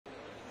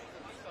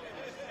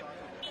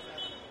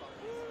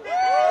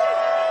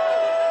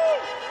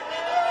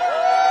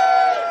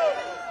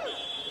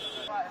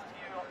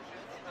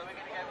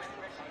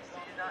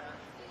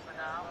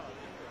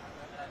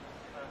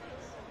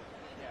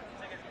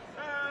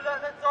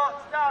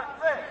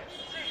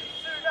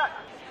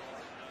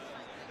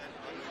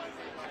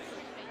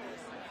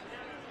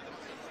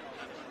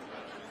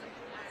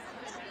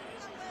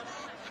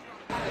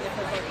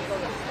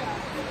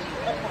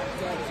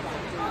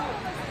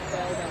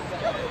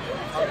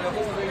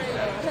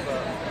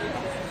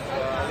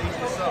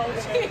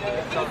Oh,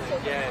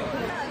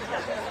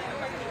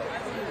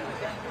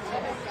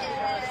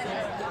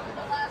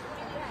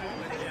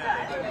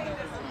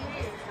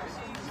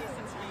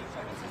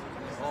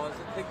 it's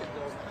a ticket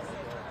though.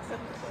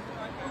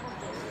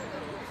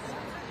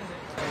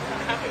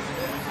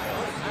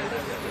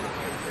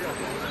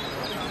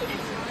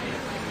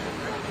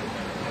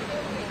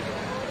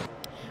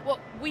 Well,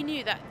 we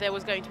knew that there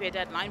was going to be a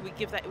deadline. We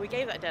gave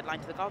that deadline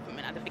to the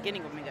government at the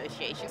beginning of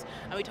negotiations,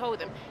 and we told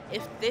them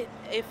if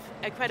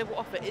a credible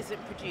offer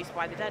isn't produced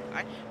by the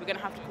deadline, we're going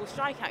to have to call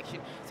strike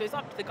action. So it's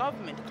up to the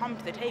government to come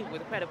to the table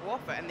with a credible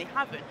offer, and they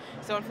haven't.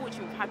 So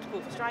unfortunately, we've had to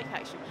call for strike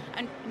action.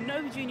 And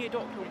no junior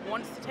doctor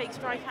wants to take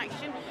strike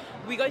action.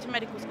 We go to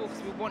medical school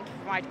because we want to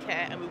provide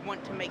care and we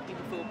want to make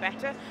people feel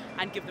better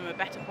and give them a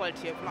better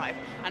quality of life.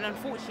 And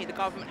unfortunately, the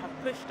government have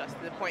pushed us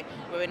to the point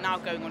where we're now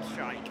going on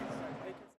strike.